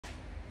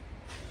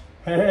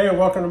Hey,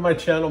 welcome to my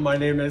channel. My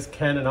name is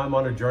Ken and I'm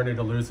on a journey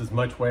to lose as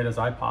much weight as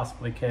I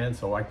possibly can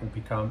so I can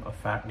become a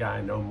fat guy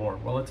no more.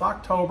 Well, it's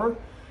October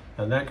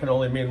and that can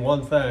only mean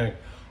one thing.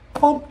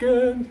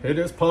 Pumpkin! It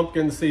is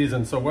pumpkin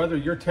season. So whether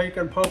you're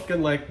taking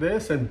pumpkin like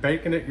this and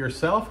baking it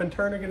yourself and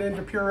turning it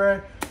into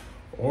puree,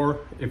 or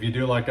if you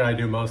do like I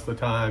do most of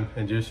the time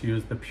and just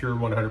use the pure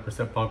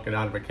 100% pumpkin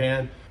out of a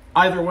can,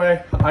 either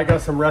way, I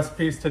got some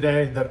recipes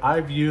today that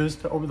I've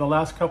used over the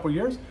last couple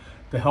years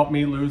to help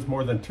me lose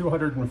more than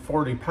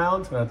 240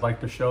 pounds, and I'd like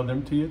to show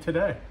them to you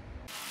today.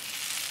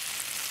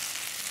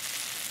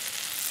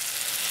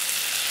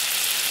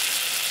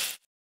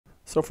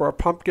 So for our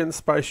pumpkin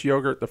spice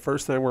yogurt, the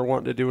first thing we're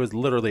wanting to do is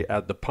literally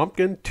add the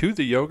pumpkin to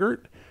the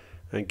yogurt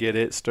and get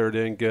it stirred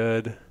in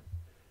good. You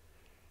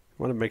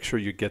want to make sure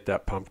you get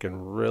that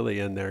pumpkin really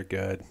in there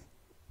good.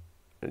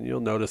 And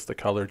you'll notice the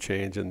color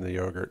change in the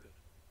yogurt.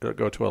 It'll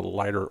go to a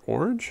lighter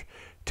orange.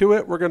 To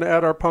it, we're going to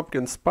add our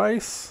pumpkin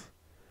spice,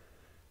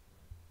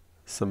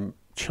 some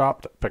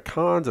chopped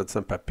pecans and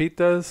some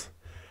pepitas.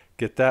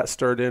 Get that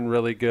stirred in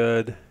really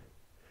good.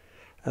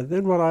 And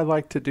then what I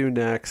like to do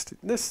next,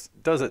 this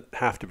doesn't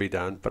have to be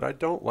done, but I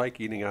don't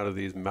like eating out of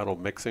these metal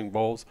mixing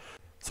bowls.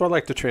 So I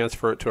like to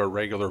transfer it to a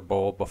regular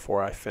bowl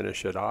before I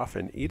finish it off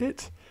and eat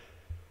it.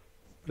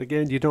 But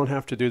again, you don't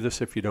have to do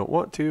this if you don't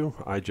want to.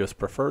 I just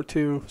prefer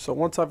to. So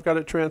once I've got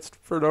it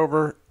transferred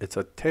over, it's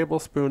a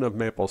tablespoon of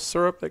maple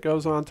syrup that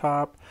goes on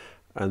top.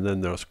 And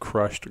then those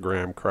crushed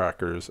graham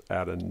crackers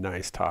add a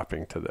nice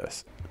topping to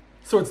this.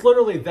 So it's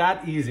literally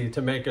that easy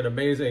to make an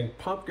amazing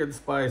pumpkin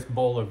spice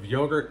bowl of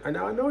yogurt. And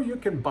now I know you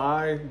can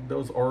buy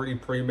those already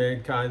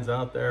pre-made kinds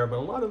out there, but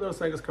a lot of those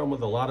things come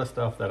with a lot of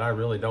stuff that I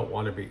really don't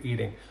want to be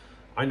eating.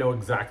 I know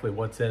exactly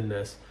what's in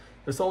this.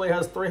 This only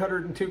has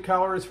 302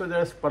 calories for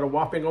this, but a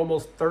whopping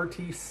almost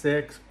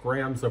 36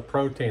 grams of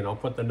protein. I'll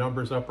put the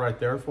numbers up right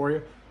there for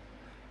you.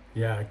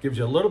 Yeah, it gives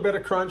you a little bit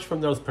of crunch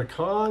from those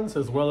pecans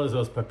as well as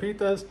those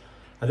pepitas.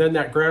 And then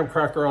that graham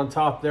cracker on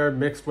top there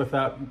mixed with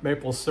that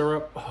maple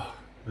syrup. Oh,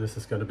 this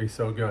is going to be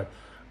so good.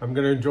 I'm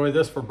going to enjoy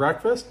this for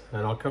breakfast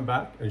and I'll come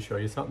back and show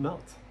you something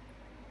else.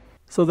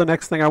 So the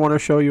next thing I want to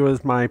show you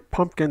is my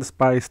pumpkin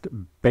spiced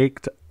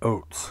baked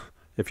oats.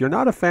 If you're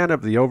not a fan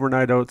of the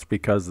overnight oats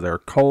because they're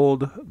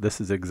cold, this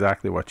is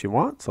exactly what you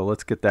want. So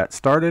let's get that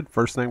started.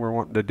 First thing we're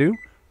wanting to do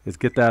is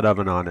get that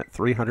oven on at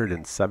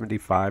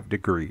 375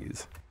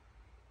 degrees.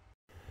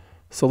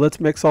 So let's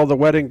mix all the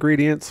wet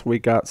ingredients. We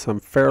got some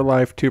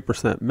Fairlife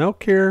 2%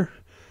 milk here,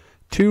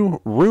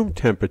 2 room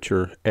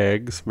temperature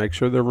eggs. Make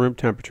sure they're room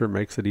temperature,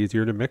 makes it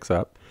easier to mix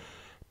up.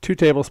 2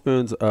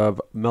 tablespoons of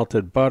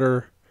melted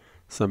butter,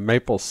 some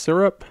maple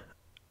syrup,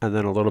 and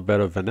then a little bit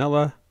of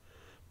vanilla.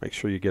 Make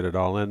sure you get it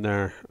all in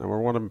there. And we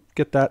want to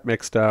get that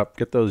mixed up,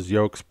 get those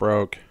yolks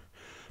broke,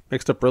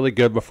 mixed up really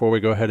good before we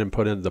go ahead and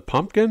put in the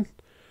pumpkin.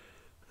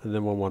 And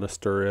then we'll want to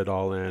stir it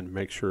all in,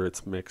 make sure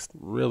it's mixed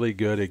really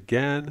good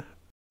again.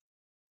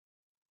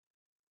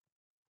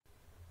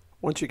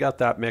 Once you got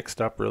that mixed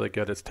up really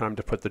good, it's time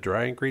to put the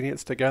dry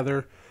ingredients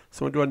together.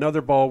 So into another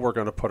bowl, we're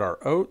going to put our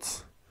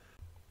oats.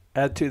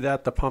 Add to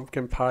that the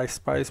pumpkin pie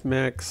spice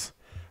mix.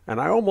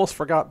 And I almost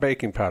forgot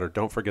baking powder.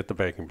 Don't forget the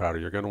baking powder.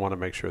 You're going to want to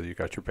make sure that you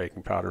got your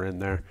baking powder in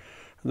there.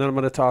 And then I'm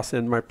going to toss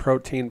in my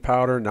protein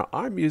powder. Now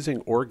I'm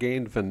using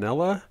Orgain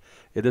vanilla.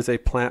 It is a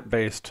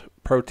plant-based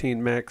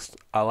protein mix.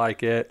 I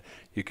like it.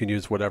 You can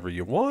use whatever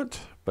you want,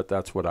 but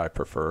that's what I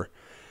prefer.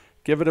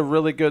 Give it a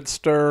really good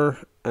stir,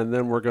 and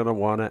then we're going to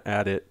want to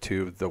add it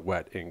to the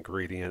wet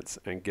ingredients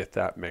and get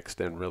that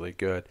mixed in really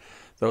good.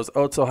 Those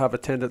oats will have a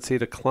tendency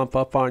to clump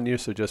up on you,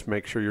 so just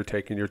make sure you're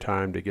taking your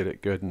time to get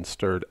it good and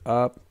stirred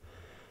up.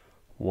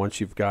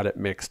 Once you've got it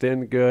mixed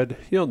in good,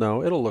 you'll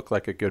know it'll look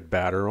like a good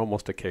batter,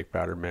 almost a cake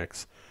batter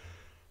mix.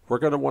 We're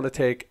going to want to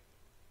take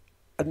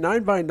a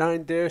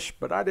 9x9 dish,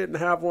 but I didn't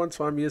have one,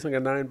 so I'm using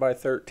a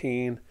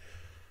 9x13.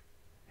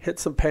 Hit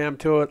some Pam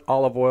to it,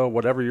 olive oil,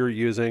 whatever you're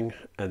using,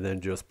 and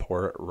then just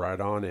pour it right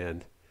on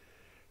in.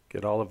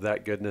 Get all of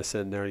that goodness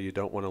in there. You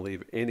don't want to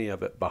leave any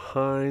of it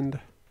behind.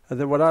 And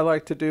then what I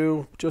like to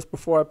do just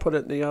before I put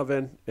it in the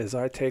oven is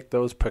I take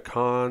those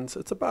pecans,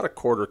 it's about a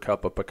 1/4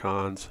 cup of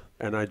pecans,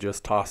 and I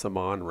just toss them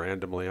on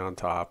randomly on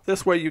top.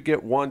 This way you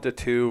get 1 to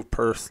 2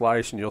 per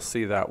slice, and you'll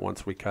see that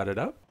once we cut it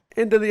up.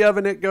 Into the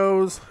oven it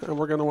goes, and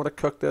we're going to want to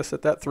cook this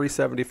at that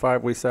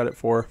 375 we set it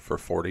for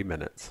 40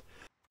 minutes.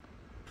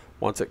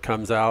 Once it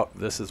comes out,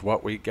 this is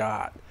what we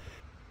got.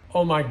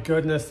 Oh my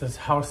goodness, this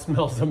house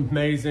smells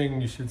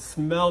amazing. You should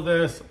smell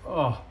this.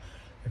 Oh,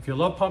 if you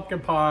love pumpkin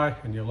pie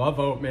and you love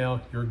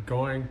oatmeal, you're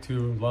going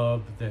to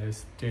love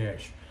this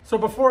dish. So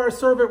before I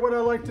serve it, what I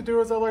like to do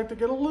is I like to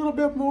get a little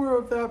bit more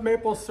of that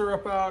maple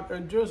syrup out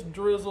and just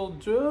drizzle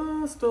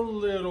just a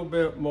little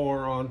bit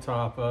more on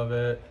top of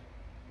it.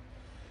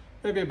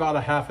 Maybe about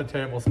a ½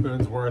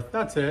 tablespoon's worth.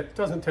 That's it,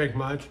 doesn't take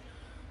much.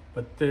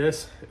 But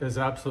this is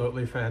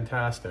absolutely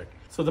fantastic.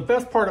 So the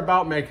best part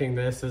about making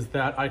this is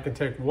that I can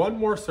take 1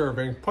 more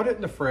serving, put it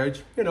in the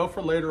fridge, you know,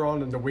 for later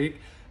on in the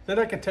week. Then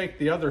I can take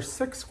the other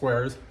 6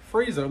 squares,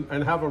 freeze them,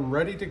 and have them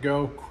ready to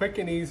go, quick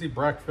and easy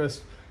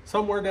breakfast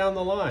somewhere down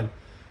the line.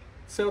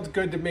 Sounds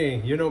good to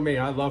me. You know me,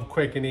 I love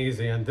quick and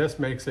easy, and this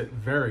makes it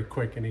very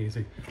quick and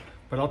easy.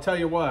 But I'll tell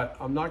you what,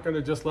 I'm not going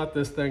to just let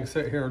this thing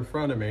sit here in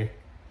front of me.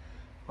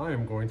 I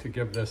am going to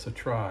give this a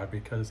try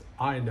because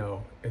I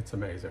know it's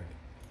amazing.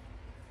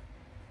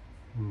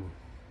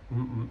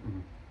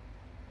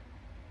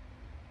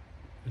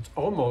 It's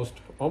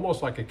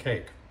almost like a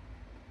cake.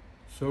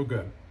 So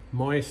good.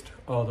 Moist.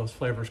 Oh, those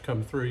flavors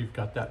come through. You've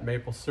got that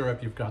maple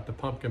syrup. You've got the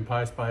pumpkin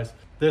pie spice.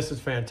 This is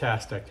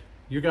fantastic.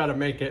 You got to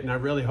make it, and I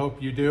really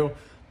hope you do.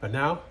 But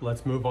now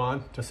let's move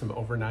on to some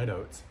overnight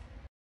oats.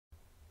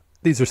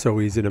 These are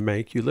so easy to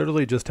make. You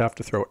literally just have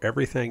to throw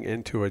everything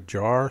into a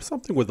jar,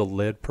 something with a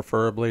lid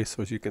preferably.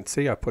 So as you can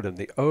see, I put in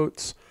the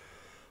oats,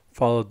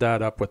 followed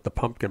that up with the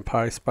pumpkin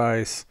pie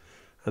spice,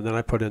 and then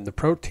I put in the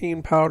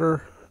protein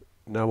powder.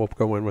 Now we'll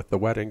go in with the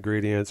wet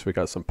ingredients. We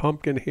got some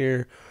pumpkin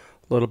here,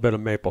 a little bit of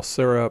maple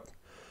syrup,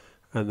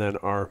 and then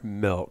our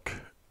milk.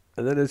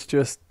 And then it's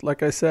just,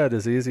 like I said,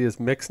 as easy as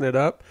mixing it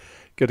up.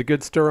 Get a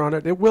good stir on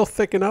it. It will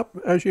thicken up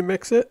as you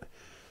mix it.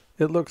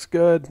 It looks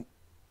good.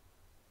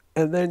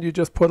 And then you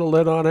just put a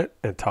lid on it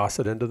and toss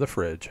it into the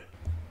fridge.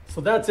 So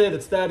that's it.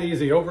 It's that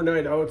easy.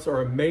 Overnight oats are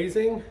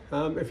amazing.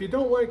 If you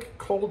don't like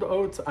cold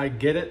oats, I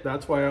get it.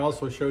 That's why I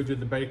also showed you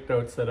the baked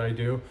oats that I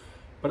do.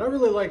 But I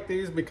really like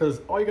these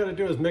because all you got to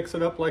do is mix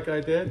it up like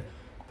I did,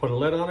 put a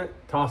lid on it,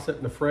 toss it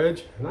in the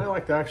fridge. And I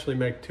like to actually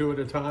make 2 at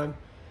a time.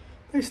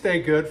 They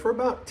stay good for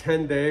about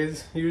 10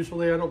 days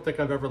usually. I don't think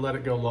I've ever let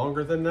it go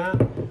longer than that.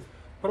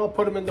 But I'll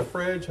put them in the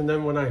fridge, and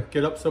then when I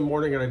get up some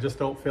morning and I just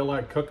don't feel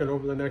like cooking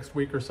over the next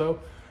week or so,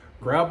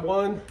 grab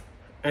one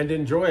and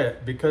enjoy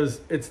it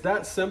because it's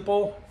that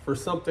simple for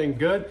something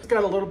good. It's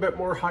got a little bit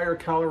more higher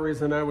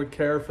calories than I would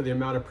care for the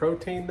amount of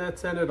protein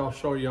that's in it. I'll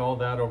show you all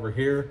that over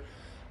here.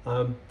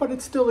 But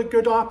it's still a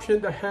good option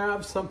to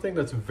have something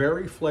that's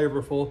very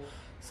flavorful,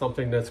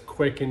 something that's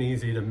quick and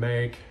easy to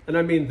make. And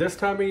I mean, this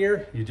time of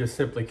year, you just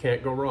simply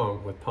can't go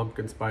wrong with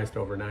pumpkin spiced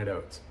overnight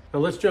oats. Now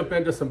let's jump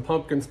into some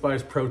pumpkin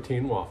spice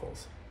protein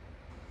waffles.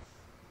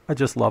 I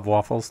just love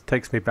waffles.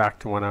 Takes me back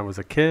to when I was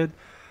a kid.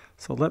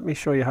 So let me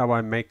show you how I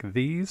make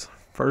these.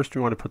 First,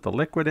 you want to put the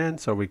liquid in.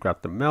 So we've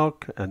got the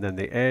milk and then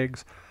the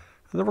eggs.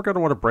 And then we're going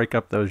to want to break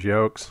up those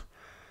yolks.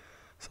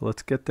 So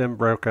let's get them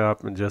broke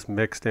up and just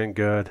mixed in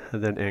good.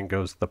 And then in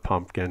goes the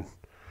pumpkin.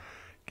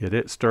 Get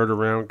it stirred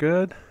around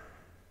good.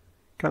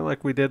 Kind of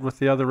like we did with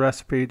the other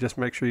recipe. Just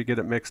make sure you get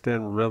it mixed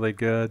in really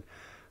good.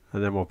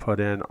 And then we'll put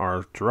in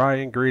our dry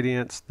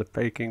ingredients, the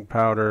baking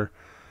powder,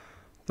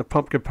 the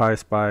pumpkin pie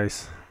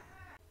spice,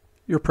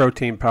 your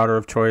protein powder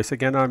of choice.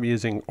 Again, I'm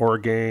using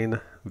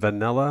Orgain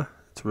vanilla.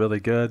 It's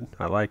really good.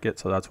 I like it,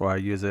 so that's why I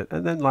use it.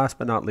 And then last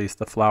but not least,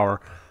 the flour.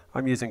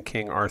 I'm using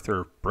King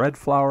Arthur bread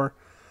flour.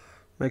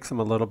 Makes them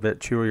a little bit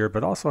chewier,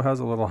 but also has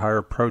a little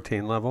higher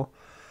protein level.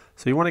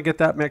 So you want to get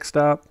that mixed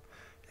up.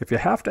 If you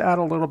have to add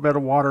a little bit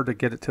of water to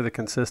get it to the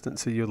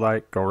consistency you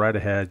like, go right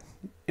ahead.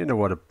 You know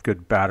what a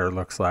good batter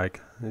looks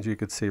like. As you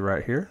can see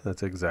right here,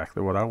 that's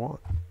exactly what I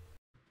want.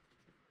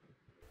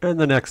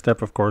 And the next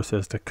step, of course,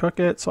 is to cook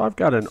it. So I've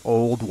got an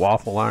old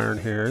waffle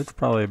iron here. It's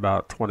probably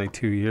about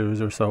 22 years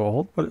or so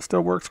old, but it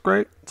still works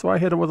great. So I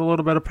hit it with a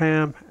little bit of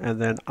Pam,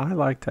 and then I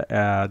like to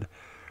add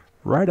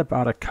right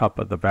about a cup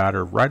of the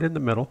batter right in the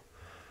middle.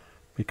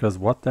 Because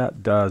what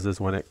that does is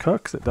when it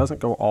cooks, it doesn't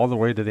go all the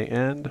way to the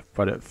end,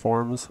 but it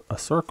forms a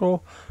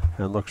circle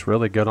and looks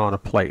really good on a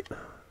plate.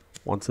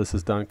 Once this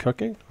is done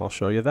cooking, I'll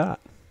show you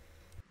that.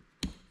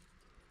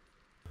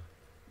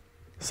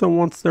 So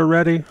once they're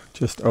ready,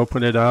 just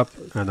open it up,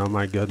 and oh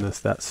my goodness,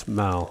 that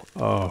smell.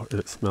 Oh,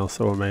 it smells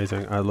so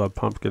amazing. I love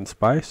pumpkin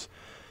spice,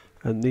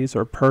 and these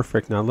are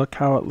perfect. Now look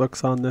how it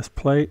looks on this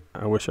plate.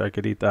 I wish I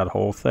could eat that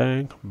whole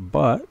thing,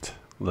 but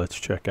let's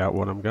check out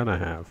what I'm gonna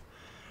have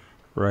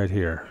right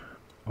here.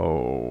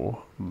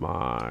 Oh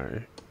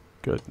my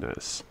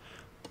goodness.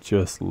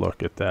 Just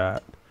look at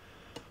that.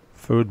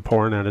 Food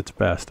porn at its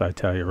best, I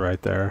tell you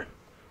right there.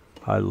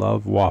 I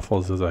love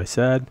waffles, as I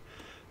said.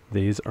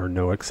 These are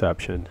no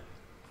exception.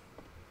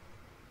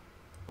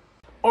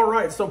 All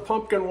right, so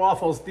pumpkin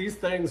waffles, these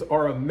things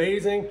are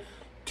amazing.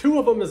 2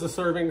 of them is a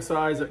serving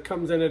size. It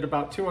comes in at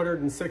about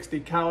 260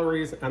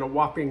 calories and a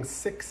whopping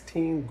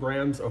 16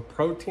 grams of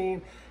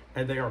protein.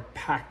 And they are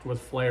packed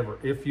with flavor.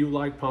 If you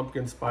like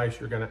pumpkin spice,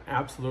 you're gonna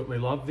absolutely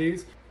love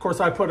these. Of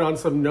course, I put on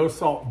some no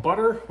salt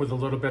butter with a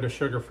little bit of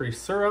sugar-free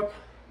syrup.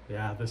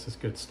 Yeah, this is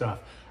good stuff.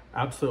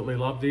 Absolutely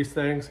love these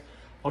things.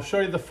 I'll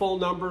show you the full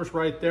numbers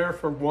right there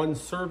for 1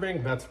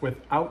 serving. That's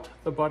without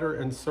the butter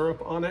and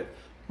syrup on it.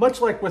 Much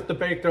like with the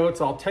baked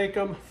oats, I'll take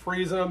them,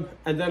 freeze them,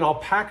 and then I'll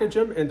package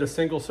them into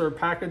single serve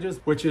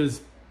packages, which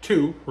is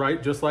 2,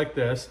 right? Just like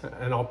this.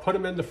 And I'll put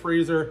them in the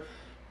freezer.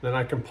 Then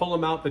I can pull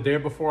them out the day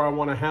before I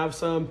want to have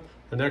some.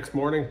 The next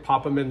morning,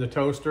 pop them in the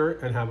toaster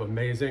and have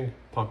amazing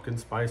pumpkin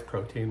spice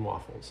protein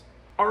waffles.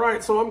 All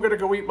right, so I'm gonna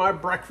go eat my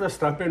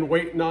breakfast. I've been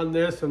waiting on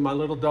this, and my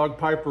little dog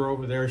Piper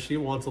over there, she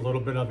wants a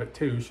little bit of it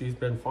too. She's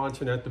been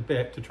faunching at the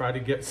bit to try to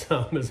get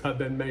some as I've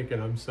been making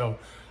them. So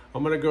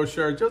I'm gonna go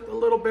share just a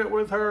little bit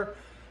with her.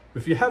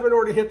 If you haven't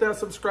already hit that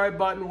subscribe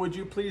button, would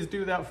you please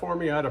do that for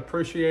me? I'd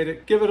appreciate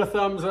it. Give it a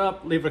thumbs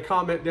up, leave a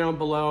comment down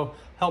below,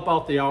 help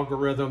out the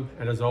algorithm,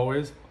 and as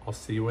always, I'll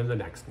see you in the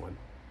next one.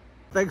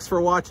 Thanks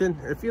for watching.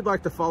 If you'd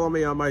like to follow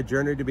me on my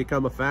journey to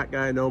become a fat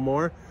guy no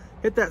more,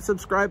 hit that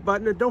subscribe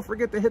button and don't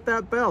forget to hit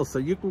that bell so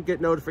you can get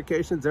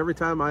notifications every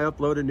time I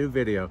upload a new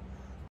video.